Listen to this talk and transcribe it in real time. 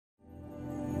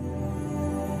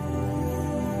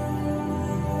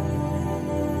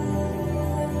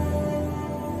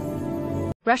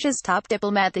Russia's top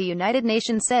diplomat at the United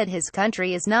Nations said his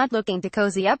country is not looking to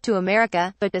cozy up to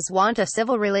America, but does want a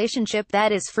civil relationship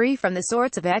that is free from the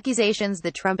sorts of accusations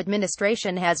the Trump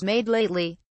administration has made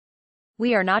lately.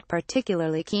 "We are not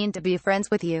particularly keen to be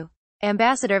friends with you,"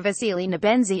 Ambassador Vasily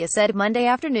Nebenzia said Monday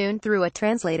afternoon through a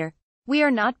translator. "We are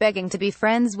not begging to be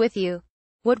friends with you.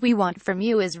 What we want from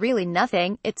you is really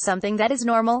nothing. It's something that is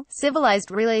normal, civilized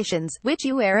relations, which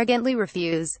you arrogantly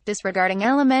refuse, disregarding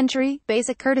elementary,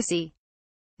 basic courtesy."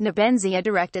 Nebenzia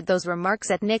directed those remarks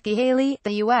at Nikki Haley,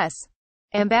 the U.S.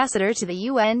 ambassador to the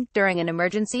UN, during an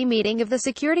emergency meeting of the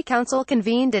Security Council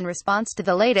convened in response to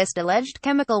the latest alleged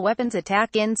chemical weapons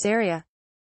attack in Syria.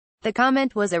 The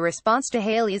comment was a response to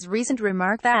Haley's recent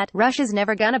remark that Russia's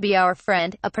never gonna be our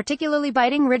friend, a particularly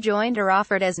biting rejoinder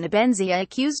offered as Nebenzia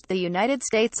accused the United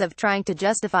States of trying to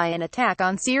justify an attack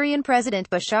on Syrian President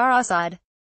Bashar Assad.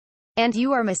 "And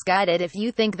you are misguided if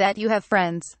you think that you have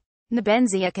friends,"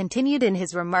 Nebenzia continued in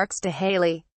his remarks to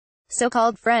Haley.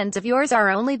 "So-called friends of yours are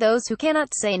only those who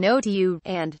cannot say no to you,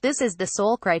 and this is the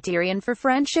sole criterion for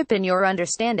friendship in your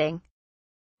understanding.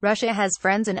 Russia has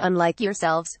friends, and unlike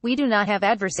yourselves, we do not have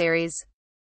adversaries.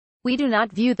 We do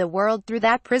not view the world through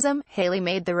that prism." Haley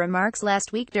made the remarks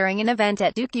last week during an event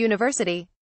at Duke University.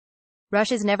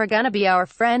 "Russia's never gonna be our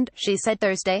friend," she said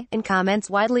Thursday, in comments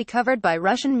widely covered by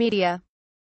Russian media.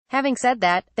 "Having said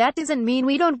that, that doesn't mean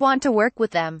we don't want to work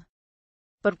with them.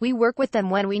 But we work with them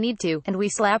when we need to, and we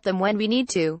slap them when we need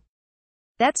to.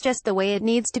 That's just the way it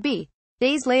needs to be."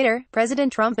 Days later,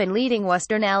 President Trump and leading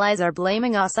Western allies are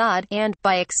blaming Assad, and,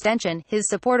 by extension, his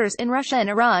supporters in Russia and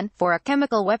Iran, for a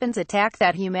chemical weapons attack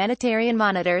that humanitarian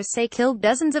monitors say killed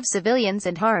dozens of civilians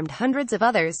and harmed hundreds of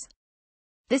others.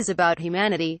 "This is about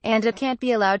humanity, and it can't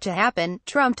be allowed to happen,"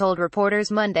 Trump told reporters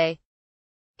Monday.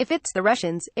 "If it's the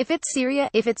Russians, if it's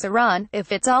Syria, if it's Iran,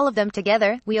 if it's all of them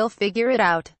together, we'll figure it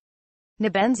out."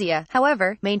 Nebenzia,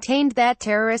 however, maintained that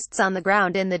terrorists on the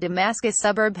ground in the Damascus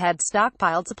suburb had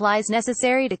stockpiled supplies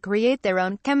necessary to create their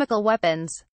own chemical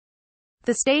weapons.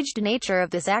 "The staged nature of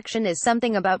this action is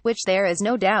something about which there is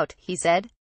no doubt," he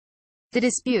said. "The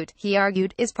dispute," he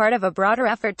argued, "is part of a broader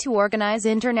effort to organize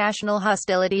international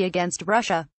hostility against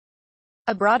Russia.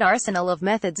 A broad arsenal of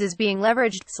methods is being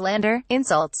leveraged: slander,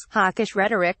 insults, hawkish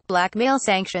rhetoric, blackmail,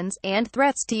 sanctions, and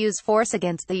threats to use force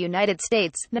against the United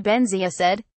States," Nebenzia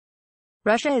said.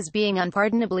 "Russia is being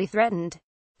unpardonably threatened.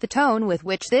 The tone with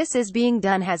which this is being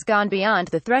done has gone beyond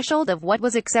the threshold of what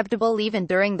was acceptable even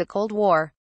during the Cold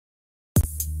War.